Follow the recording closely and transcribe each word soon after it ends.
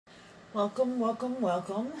Welcome, welcome,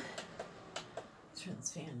 welcome. Let's turn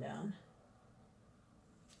this fan down.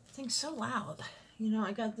 This thing's so loud. You know,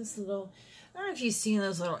 I got this little, I don't know if you've seen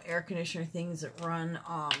those little air conditioner things that run,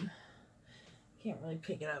 can't really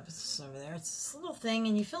pick it up, it's just over there. It's this little thing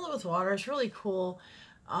and you fill it with water. It's really cool.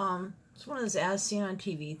 It's one of those as seen on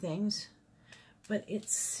TV things, but it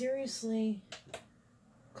seriously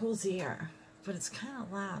cools the air, but it's kind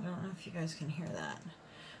of loud. I don't know if you guys can hear that.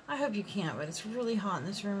 I hope you can't, but it's really hot in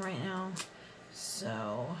this room right now,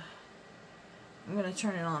 so I'm going to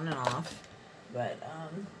turn it on and off, but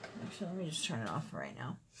actually let me just turn it off right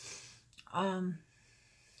now.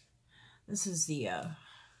 This is the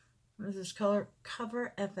what is this color?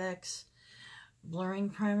 Cover FX blurring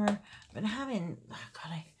primer. I've been having, oh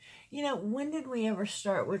God, you know, when did we ever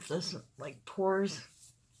start with this, like, pores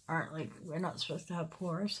aren't, like, we're not supposed to have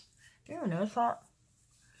pores? Do you ever notice that?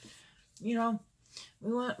 You know,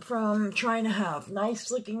 we went from trying to have nice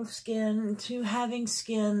looking skin to having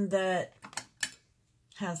skin that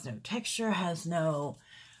has no texture, has no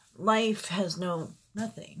life, has no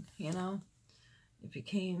nothing, you know? It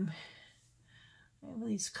became, I have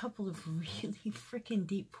these couple of really freaking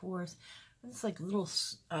deep pores. It's like little,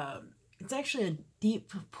 it's actually a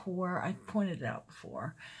deep pore. I pointed it out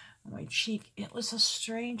before on my cheek. It was the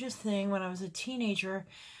strangest thing. When I was a teenager,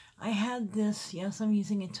 I had this, yes, I'm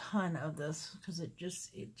using a ton of this because it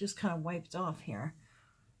just kind of wiped off here.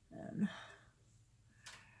 And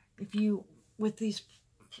if you, with these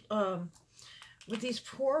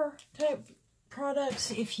pore type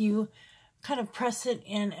products, if you kind of press it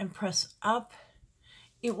in and press up,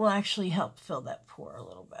 it will actually help fill that pore a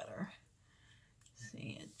little better.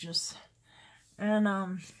 See, it just,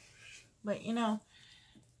 and, but you know,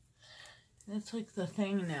 it's like the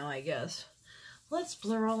thing now, I guess. Let's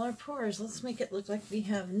blur all our pores. Let's make it look like we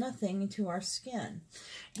have nothing to our skin.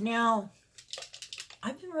 Now,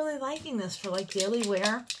 I've been really liking this for like daily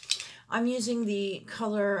wear. I'm using the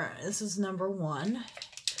color, this is number 1.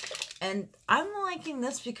 And I'm liking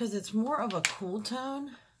this because it's more of a cool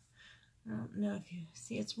tone. I don't know if you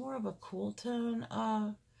see, it's more of a cool tone,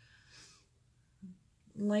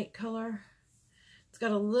 light color. It's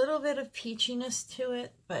got a little bit of peachiness to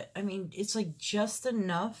it, but I mean, it's like just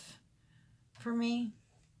enough for me.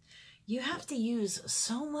 You have to use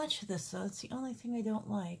so much of this, though. It's the only thing I don't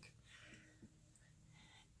like.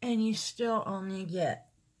 And you still only get,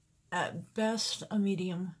 at best, a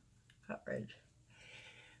medium coverage.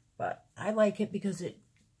 But I like it because it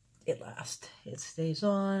lasts. It stays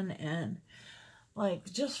on, and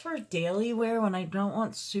like just for daily wear when I don't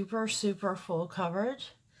want super full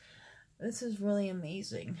coverage, this is really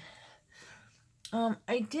amazing.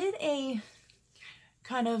 I did a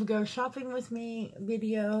kind of go shopping with me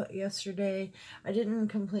video yesterday. I didn't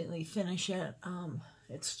completely finish it.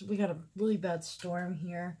 We got a really bad storm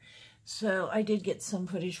here, so I did get some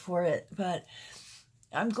footage for it, but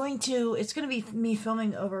it's going to be me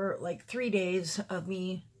filming over like 3 days of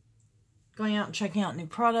me going out and checking out new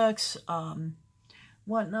products,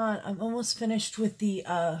 whatnot. I'm almost finished with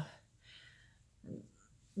the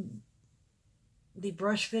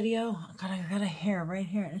brush video. God, I got a hair right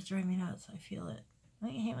here and it's driving me nuts. I feel it.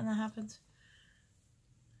 Don't you hate when that happens?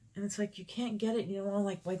 And it's like you can't get it. You don't want to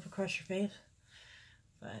like wipe across your face.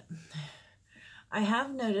 But I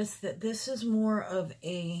have noticed that this is more of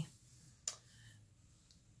a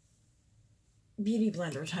beauty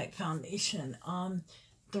blender type foundation.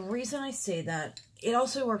 The reason I say that, it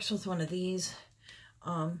also works with one of these.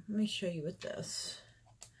 Let me show you with this.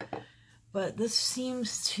 But this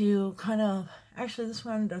seems to kind of, actually this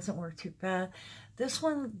one doesn't work too bad. This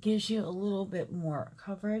one gives you a little bit more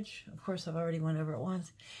coverage. Of course, I've already went over it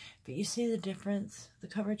once. But you see the difference, the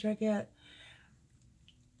coverage I get?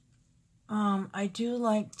 I do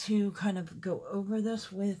like to kind of go over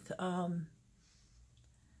this with a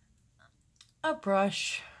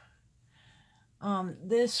brush.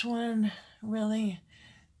 This one, really,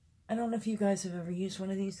 I don't know if you guys have ever used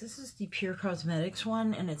one of these. This is the Pure Cosmetics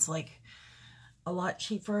one, and it's like a lot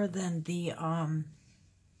cheaper than the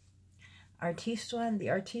Artiste one. The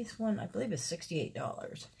Artiste one, I believe, is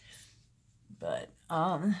 $68. But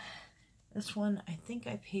this one, I think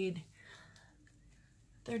I paid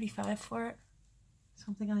 $35 for it.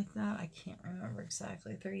 Something like that. I can't remember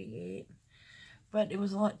exactly. $38. But it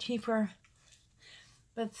was a lot cheaper.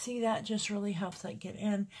 But see, that just really helps that get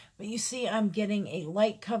in. But you see, I'm getting a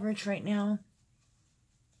light coverage right now.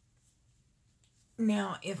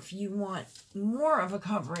 Now, if you want more of a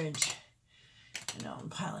coverage, you know, I'm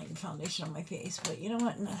piling foundation on my face, but you know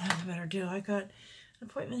what? Nothing better do. I got an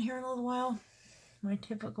appointment here in a little while. My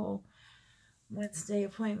typical Wednesday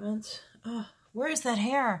appointments. Oh, where is that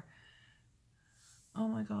hair? Oh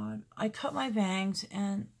my God. I cut my bangs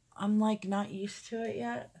and I'm like not used to it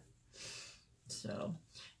yet. So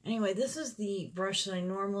anyway, this is the brush that I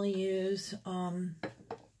normally use.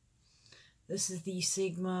 This is the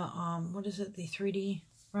Sigma, what is it? The 3D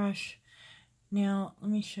brush. Now, let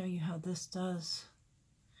me show you how this does.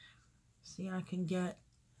 See, I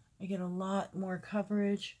get a lot more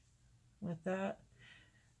coverage with that.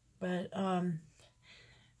 But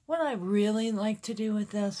what I really like to do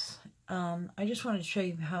with this, I just wanted to show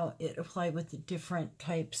you how it applied with the different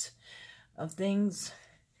types of things.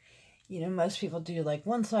 You know, most people do like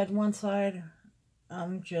one side.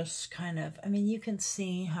 I'm just kind of, I mean, you can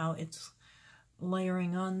see how it's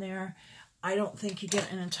layering on there. I don't think you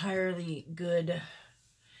get an entirely good,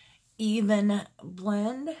 even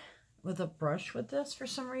blend with a brush with this for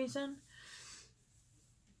some reason.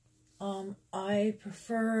 I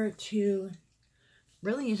prefer to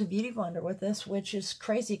really use a beauty blender with this, which is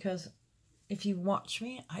crazy because if you watch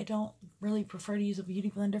me, I don't really prefer to use a beauty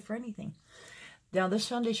blender for anything. Now, this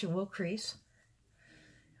foundation will crease,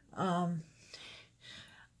 but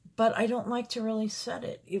I don't like to really set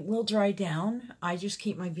it. It will dry down. I just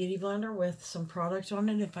keep my beauty blender with some product on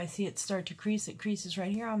it. If I see it start to crease, it creases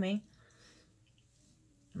right here on me.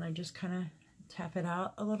 And I just kind of tap it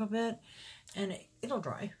out a little bit, and it'll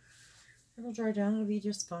dry. It'll dry down. It'll be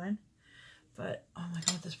just fine. But, oh my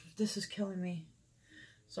God, this is killing me.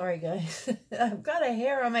 Sorry, guys. I've got a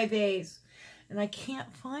hair on my face, and I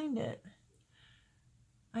can't find it.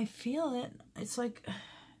 I feel it. It's like,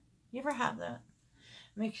 you ever have that?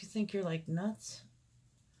 It makes you think you're like nuts.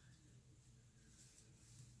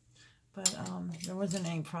 But there wasn't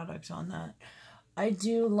any product on that. I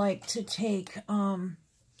do like to take,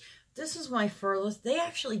 this is my Furless. They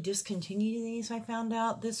actually discontinued these, I found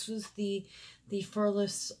out. This was the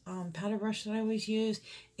Furless powder brush that I always use.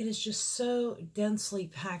 It is just so densely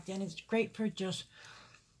packed, and it's great for just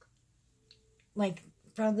like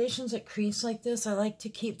foundations that crease like this. I like to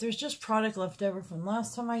keep, there's just product left over from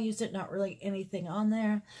last time I used it, not really anything on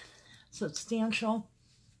there substantial,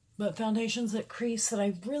 but foundations that crease that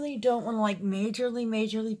I really don't want to like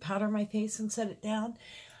majorly powder my face and set it down,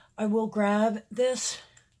 I will grab this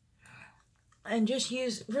and just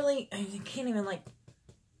use, really, I can't even like,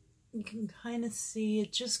 you can kind of see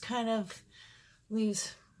it just kind of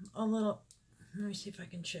leaves a little, let me see if I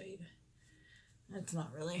can show you. That's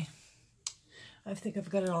not really, I think I've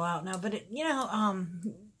got it all out now, but it, you know,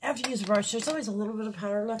 after you use a brush, there's always a little bit of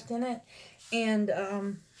powder left in it,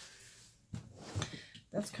 and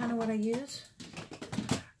that's kind of what I use.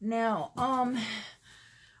 Now,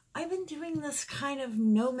 I've been doing this kind of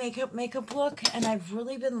no makeup look, and I've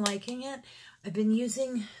really been liking it. I've been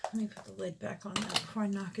using, let me put the lid back on that before I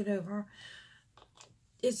knock it over.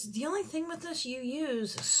 It's the only thing with this, you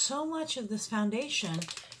use so much of this foundation.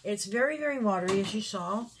 It's very watery, as you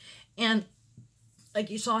saw, and like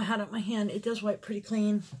you saw, I had it in my hand. It does wipe pretty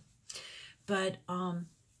clean. But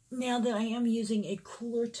now that I am using a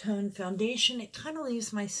cooler tone foundation, it kind of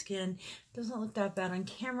leaves my skin. It doesn't look that bad on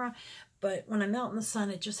camera. But when I'm out in the sun,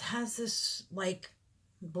 it just has this, like,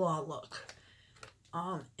 blah look.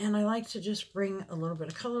 And I like to just bring a little bit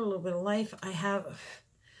of color, a little bit of life. I have,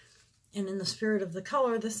 and in the spirit of the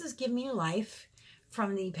color, this is Give Me Life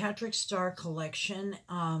from the Patrick Starr collection,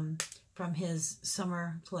 from his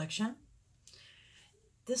summer collection.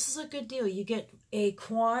 This is a good deal. You get a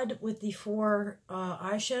quad with the 4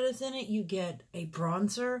 eyeshadows in it. You get a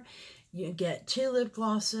bronzer. You get 2 lip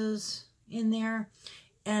glosses in there.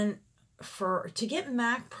 And to get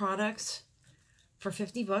MAC products for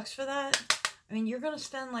 50 bucks for that, I mean, you're going to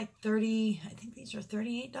spend like I think these are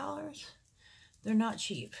 $38. They're not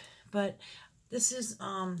cheap. But this is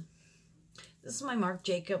my Marc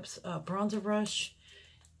Jacobs bronzer brush.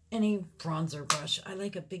 Any bronzer brush. I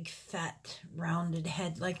like a big fat rounded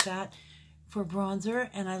head like that for bronzer,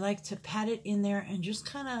 and I like to pat it in there and just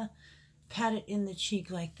kind of pat it in the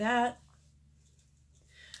cheek like that.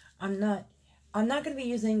 I'm not going to be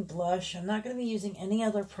using blush. I'm not going to be using any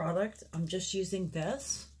other product. I'm just using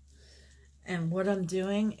this. And what I'm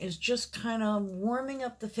doing is just kind of warming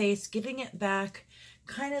up the face, giving it back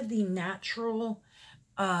kind of the natural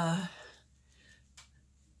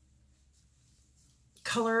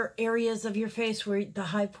color areas of your face, where the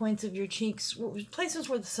high points of your cheeks, places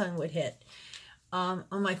where the sun would hit. On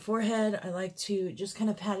my forehead, I like to just kind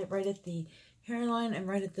of pat it right at the hairline and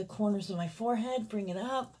right at the corners of my forehead, bring it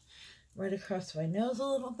up, right across my nose a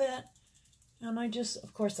little bit. And I just,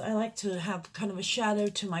 of course, I like to have kind of a shadow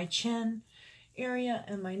to my chin area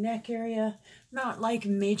and my neck area. Not like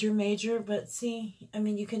major, but see, I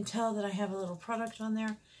mean, you can tell that I have a little product on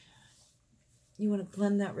there. You want to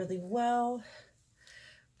blend that really well.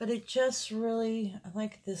 but it just really, I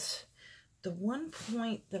like this. The one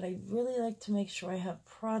point that I really like to make sure I have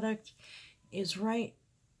product is right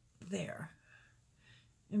there,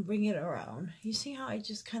 and bring it around. You see how I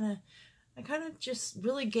just kind of just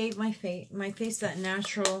really gave my face that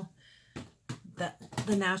natural,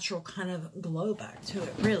 the natural kind of glow back to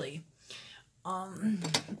it, really.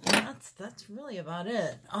 That's really about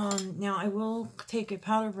it. Now I will take a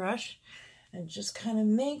powder brush and just kind of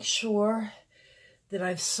make sure that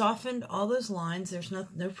I've softened all those lines. There's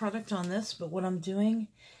no product on this, but what I'm doing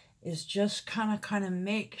is just kind of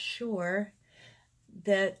make sure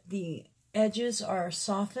that the edges are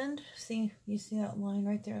softened. See, you see that line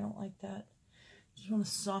right there? I don't like that. Just want to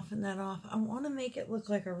soften that off. I want to make it look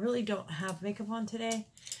like I really don't have makeup on today.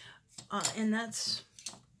 And that's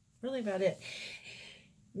really about it.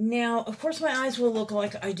 Now, of course, my eyes will look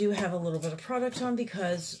like I do have a little bit of product on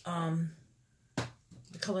because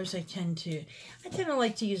the colors I tend to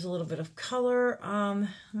like to use a little bit of color.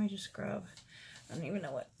 Let me just grab, I don't even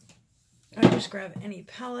know what. I just grab any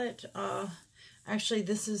palette. Actually,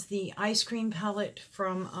 this is the ice cream palette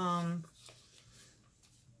from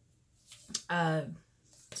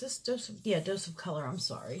Dose of Color. I'm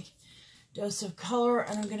sorry, Dose of Color,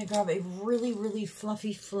 and I'm gonna grab a really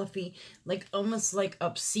fluffy, like almost like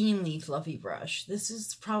obscenely fluffy brush. This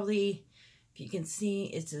is probably, if you can see,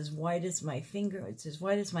 it's as wide as my finger. It's as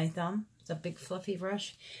wide as my thumb. It's a big fluffy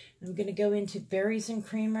brush. I'm gonna go into Berries and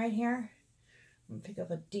Cream right here. I'm gonna pick up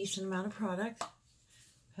a decent amount of product.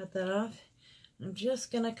 Cut that off. I'm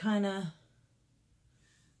just gonna kind of,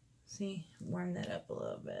 see, warm that up a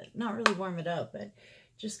little bit. Not really warm it up, but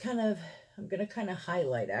just kind of, I'm gonna kind of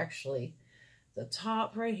highlight actually the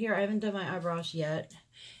top right here. I haven't done my eyebrows yet.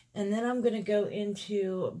 And then I'm gonna go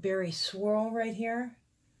into Berry Swirl right here.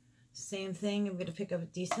 Same thing, I'm gonna pick up a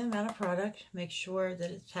decent amount of product, make sure that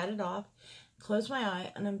it's patted off, close my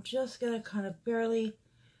eye, and I'm just gonna kind of barely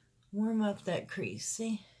warm up that crease,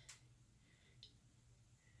 see?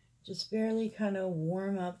 Just barely kind of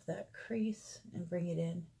warm up that crease and bring it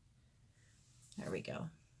in. There we go.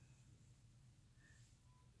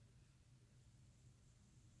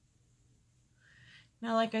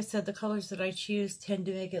 Now, like I said, the colors that I choose tend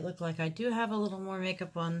to make it look like I do have a little more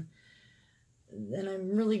makeup on than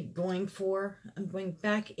I'm really going for. I'm going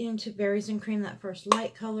back into Berries and Cream, that first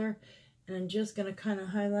light color, and I'm just going to kind of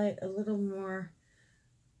highlight a little more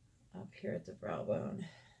up here at the brow bone.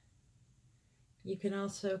 You can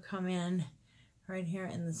also come in right here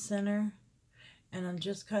in the center, and I'm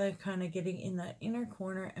just kind of getting in that inner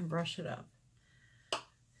corner and brush it up.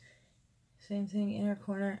 Same thing, inner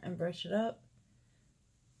corner and brush it up.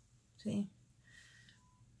 See?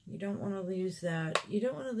 You don't want to lose that. You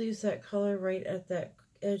don't want to lose that color right at that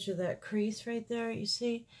edge of that crease right there, you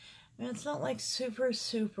see? And it's not like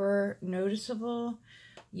super noticeable.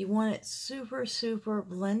 You want it super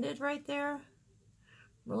blended right there.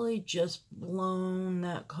 Really just blown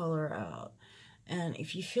that color out. And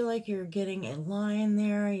if you feel like you're getting a line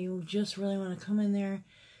there, you just really want to come in there,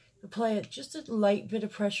 apply it just a light bit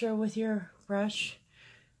of pressure with your brush.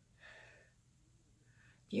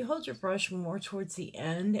 If you hold your brush more towards the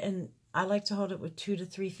end, and I like to hold it with 2 to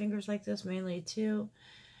 3 fingers like this, mainly 2,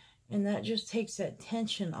 and that just takes that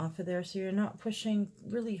tension off of there, so you're not pushing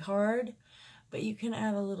really hard, but you can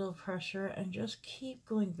add a little pressure and just keep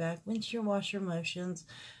going back, rinse your washer motions,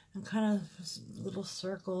 and kind of little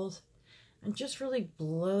circles, and just really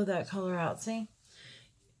blow that color out. See?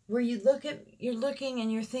 Where you look at, you're looking and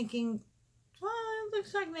you're thinking, well, it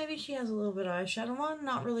looks like maybe she has a little bit of eyeshadow on,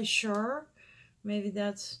 not really sure. Maybe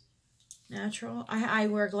that's natural. I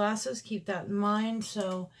wear glasses, keep that in mind,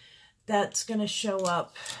 so that's going to show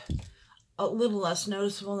up a little less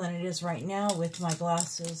noticeable than it is right now with my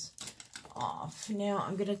glasses off. Now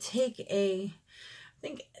I'm going to take I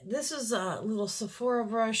think this is a little Sephora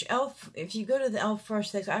brush. If you go to the e.l.f. brush,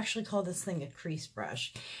 they actually call this thing a crease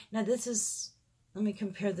brush. Now this is, let me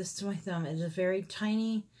compare this to my thumb. It's a very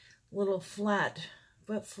tiny little flat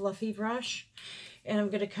but fluffy brush. And I'm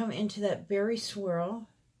going to come into that Berry Swirl,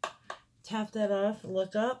 tap that off,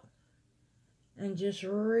 look up, and just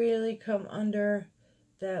really come under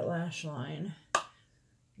that lash line.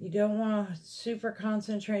 You don't want to super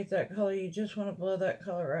concentrate that color, you just want to blow that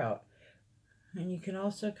color out. And you can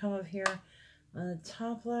also come up here on the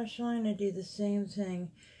top lash line and do the same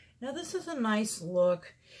thing. Now this is a nice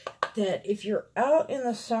look that if you're out in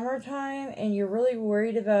the summertime and you're really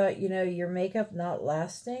worried about, you know, your makeup not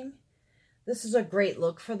lasting, this is a great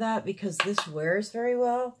look for that, because this wears very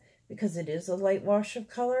well, because it is a light wash of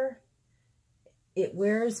color. It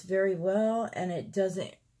wears very well, and it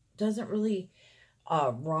doesn't really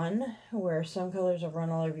run, where some colors will run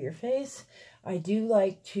all over your face. I do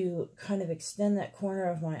like to kind of extend that corner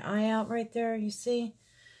of my eye out right there, you see?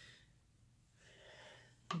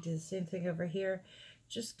 I do the same thing over here.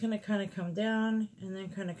 Just gonna kind of come down and then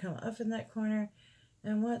kind of come up in that corner.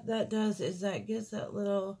 And what that does is that gives that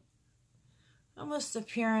little almost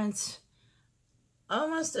appearance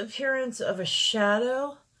of a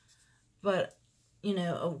shadow, but you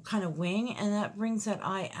know, a kind of wing, and that brings that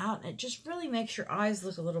eye out, and it just really makes your eyes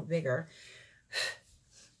look a little bigger.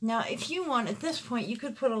 Now, if you want, at this point, you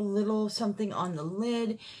could put a little something on the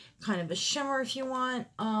lid, kind of a shimmer if you want,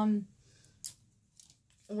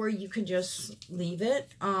 or you could just leave it.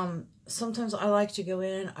 Sometimes I like to go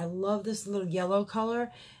in, I love this little yellow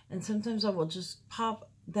color, and sometimes I will just pop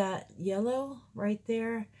that yellow right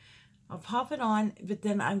there. I'll pop it on, but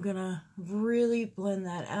then I'm gonna really blend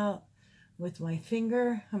that out with my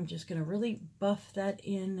finger. I'm just gonna really buff that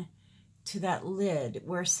in to that lid,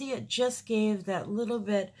 where see, it just gave that little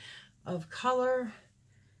bit of color.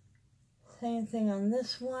 Same thing on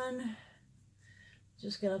this one.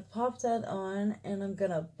 Just gonna pop that on, and I'm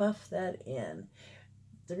gonna buff that in.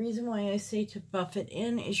 The reason why I say to buff it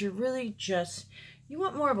in is you're really just, you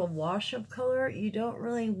want more of a wash of color. You don't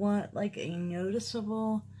really want like a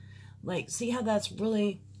noticeable, like, see how that's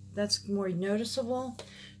more noticeable.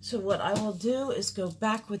 So what I will do is go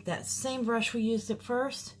back with that same brush we used at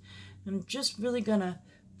first. I'm just really gonna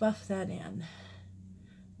buff that in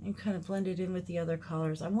and kind of blend it in with the other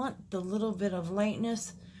colors. I want the little bit of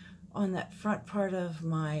lightness on that front part of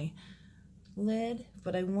my lid,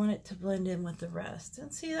 but I want it to blend in with the rest.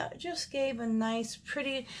 And see, that just gave a nice,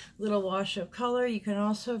 pretty little wash of color. You can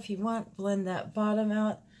also, if you want, blend that bottom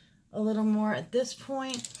out a little more. At this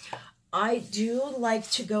point, I do like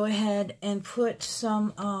to go ahead and put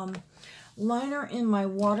some liner in my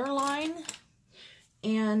waterline.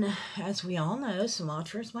 And as we all know,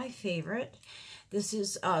 Sumatra is my favorite. This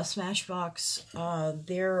is Smashbox.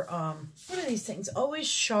 They're, what are these things? Always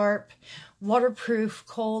Sharp, waterproof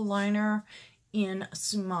kohl liner in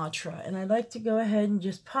Sumatra. And I like to go ahead and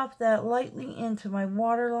just pop that lightly into my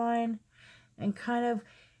waterline and kind of,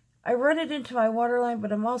 I run it into my waterline,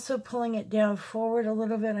 but I'm also pulling it down forward a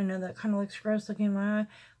little bit. I know that kind of looks gross looking in my eye.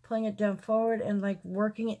 Pulling it down forward and like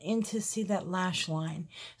working it into, see that lash line.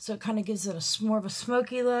 So it kind of gives it a more of a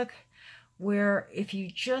smoky look, where if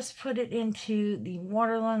you just put it into the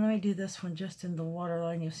waterline, let me do this one just in the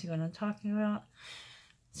waterline, you'll see what I'm talking about.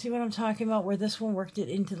 See what I'm talking about, where this one worked it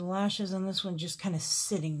into the lashes and this one just kind of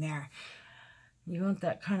sitting there. You want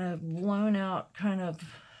that kind of blown out kind of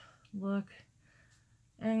look.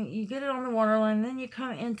 And you get it on the waterline, then you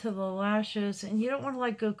come into the lashes, and you don't want to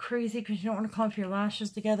like go crazy because you don't want to clump your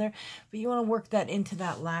lashes together, but you want to work that into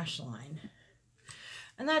that lash line.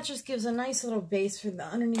 And that just gives a nice little base for the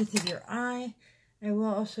underneath of your eye. I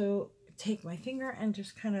will also take my finger and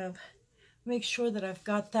just kind of make sure that I've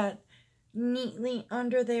got that neatly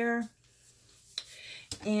under there.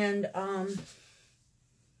 And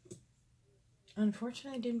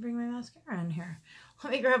unfortunately, I didn't bring my mascara in here.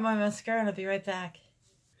 Let me grab my mascara and I'll be right back.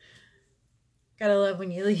 Gotta love when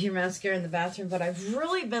you leave your mascara in the bathroom, but I've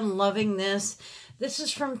really been loving this. This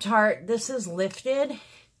is from Tarte. This is Lifted.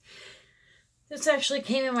 This actually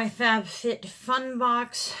came in my FabFitFun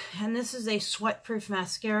box, and this is a sweat-proof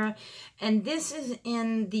mascara, and this is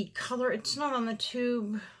in the color, it's not on the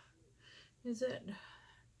tube, is it?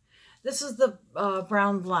 This is the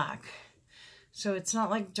brown black, so it's not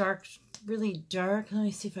like dark, really dark. Let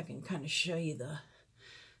me see if I can kind of show you the,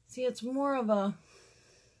 see, it's more of a,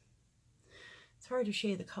 it's hard to show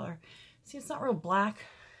you the color. See, it's not real black.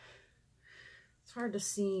 It's hard to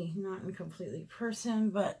see, not in completely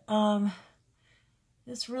person, but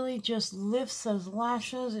this really just lifts those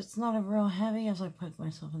lashes. It's not a real heavy, as I poke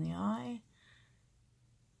myself in the eye.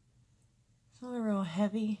 It's not a real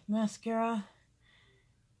heavy mascara,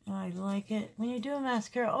 and I like it. When you do a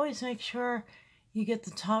mascara, always make sure you get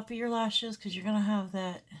the top of your lashes, because you're going to have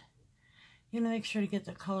that, you're going to make sure to get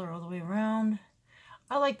the color all the way around.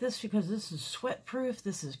 I like this because this is sweat proof,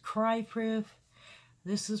 this is cry proof,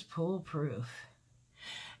 this is pool proof.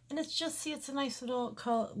 And it's just, see, it's a nice little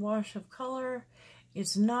wash of color.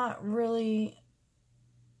 It's not really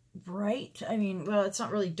bright. I mean, well, it's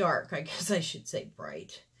not really dark. I guess I should say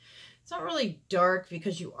bright. It's not really dark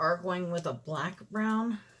because you are going with a black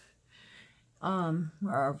brown. Or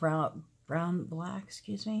a brown black,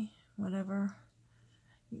 excuse me, whatever.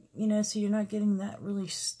 You know, so you're not getting that really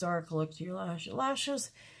stark look to your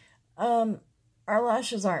lashes. Our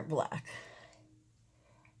lashes aren't black.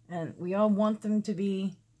 And we all want them to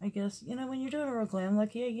be, I guess, you know, when you're doing a real glam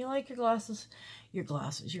look, yeah, you like your lashes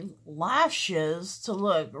to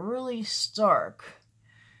look really stark.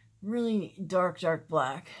 Really dark, dark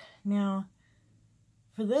black. Now,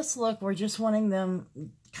 for this look, we're just wanting them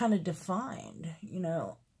kind of defined, you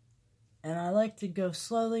know. And I like to go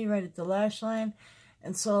slowly right at the lash line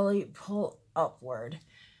and slowly pull upward.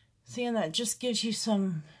 Seeing that just gives you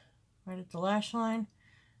some, right at the lash line,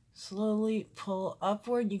 slowly pull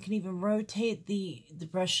upward. You can even rotate the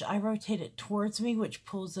brush. I rotate it towards me, which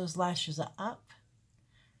pulls those lashes up.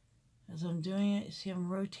 As I'm doing it, you see I'm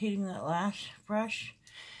rotating that lash brush,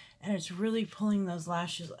 and it's really pulling those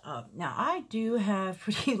lashes up. Now, I do have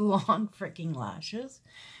pretty long freaking lashes,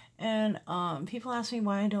 and people ask me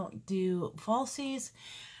why I don't do falsies.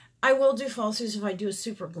 I will do falsies if I do a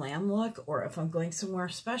super glam look or if I'm going somewhere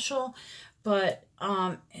special, but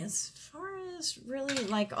as far as really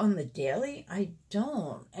like on the daily, I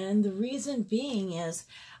don't. And the reason being is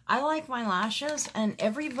I like my lashes, and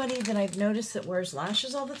everybody that I've noticed that wears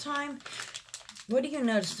lashes all the time, what do you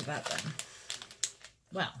notice about them?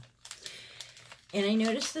 Well, and I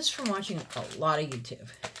noticed this from watching a lot of YouTube.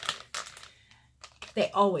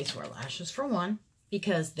 They always wear lashes, for one,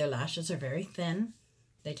 because their lashes are very thin.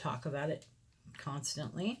 They talk about it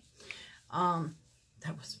constantly.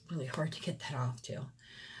 That was really hard to get that off, too.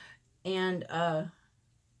 And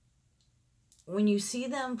when you see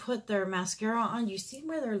them put their mascara on, you see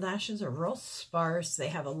where their lashes are real sparse. They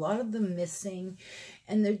have a lot of them missing,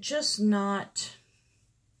 and they're just not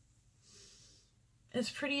as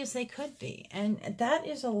pretty as they could be. And that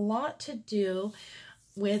is a lot to do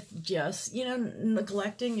with just, you know,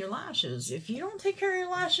 neglecting your lashes. If you don't take care of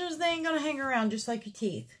your lashes, they ain't gonna hang around just like your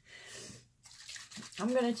teeth.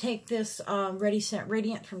 I'm gonna take this Ready Set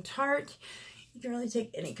Radiant from Tarte. You can really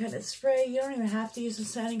take any kind of spray. You don't even have to use a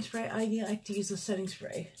setting spray. I like to use a setting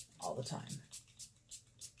spray all the time.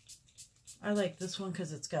 I like this one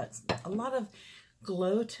because it's got a lot of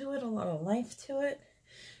glow to it, a lot of life to it.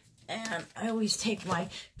 And I always take my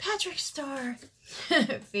Patrick Star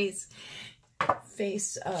face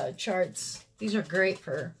charts. These are great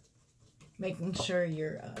for making sure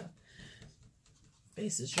your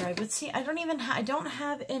face is dry. But see, I don't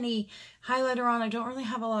have any highlighter on. I don't really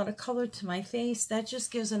have a lot of color to my face. That just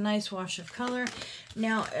gives a nice wash of color.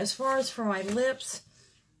 Now, as far as for my lips,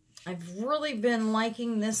 I've really been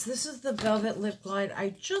liking this. This is the Velvet Lip Glide.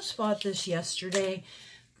 I just bought this yesterday,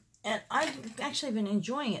 and I've actually been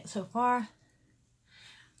enjoying it so far.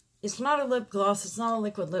 It's not a lip gloss. It's not a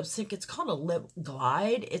liquid lipstick. It's called a lip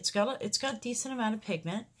glide. It's got a decent amount of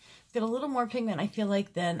pigment. It's got a little more pigment, I feel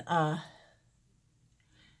like, than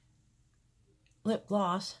lip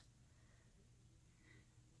gloss.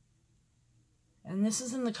 And this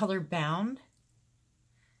is in the color Bound.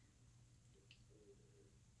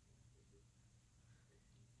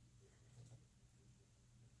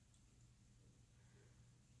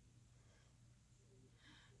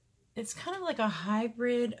 It's kind of like a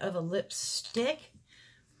hybrid of a lipstick.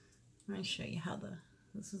 Let me show you how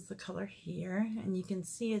this is the color here, and you can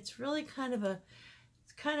see it's really kind of a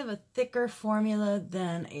thicker formula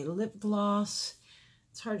than a lip gloss.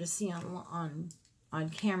 It's hard to see on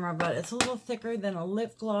camera, but it's a little thicker than a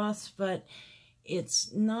lip gloss, but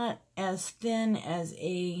it's not as thin as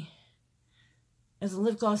a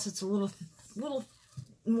lip gloss. It's a little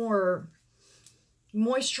more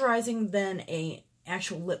moisturizing than a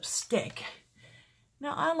actual lipstick.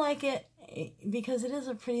 Now, I like it because it is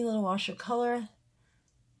a pretty little wash of color.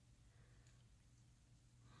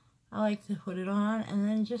 I like to put it on and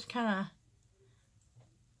then just kind of,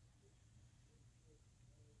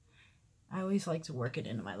 I always like to work it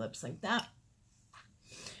into my lips like that.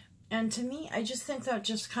 And to me, I just think that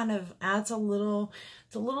just kind of adds a little,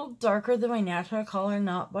 it's a little darker than my natural color,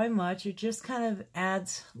 not by much. It just kind of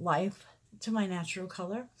adds life to my natural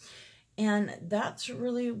color. And that's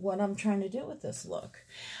really what I'm trying to do with this look.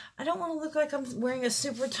 I don't want to look like I'm wearing a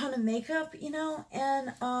super ton of makeup, you know,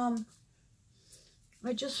 and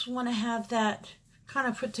I just want to have that kind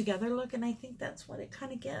of put together look, and I think that's what it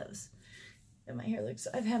kind of gives. And my hair looks,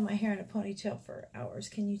 I've had my hair in a ponytail for hours.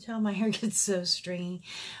 Can you tell? My hair gets so stringy.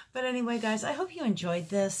 But anyway, guys, I hope you enjoyed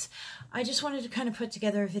this. I just wanted to kind of put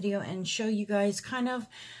together a video and show you guys kind of,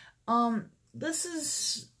 this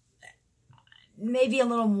is maybe a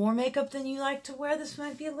little more makeup than you like to wear. This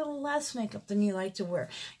might be a little less makeup than you like to wear.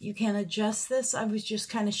 You can adjust this. I was just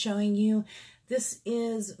kind of showing you, this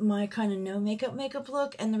is my kind of no makeup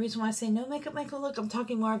look. And the reason why I say no makeup look, I'm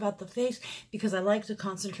talking more about the face because I like to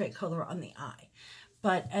concentrate color on the eye.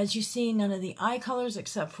 But as you see, none of the eye colors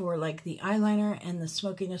except for like the eyeliner and the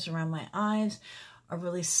smokiness around my eyes are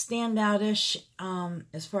really standoutish.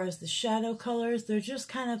 As far as the shadow colors, they're just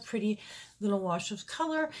kind of pretty little wash of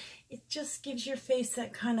color. It just gives your face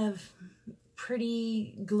that kind of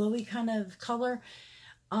pretty glowy kind of color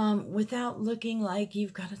without looking like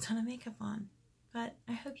you've got a ton of makeup on. But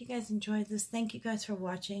I hope you guys enjoyed this. Thank you guys for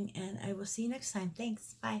watching, and I will see you next time.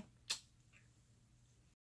 Thanks. Bye.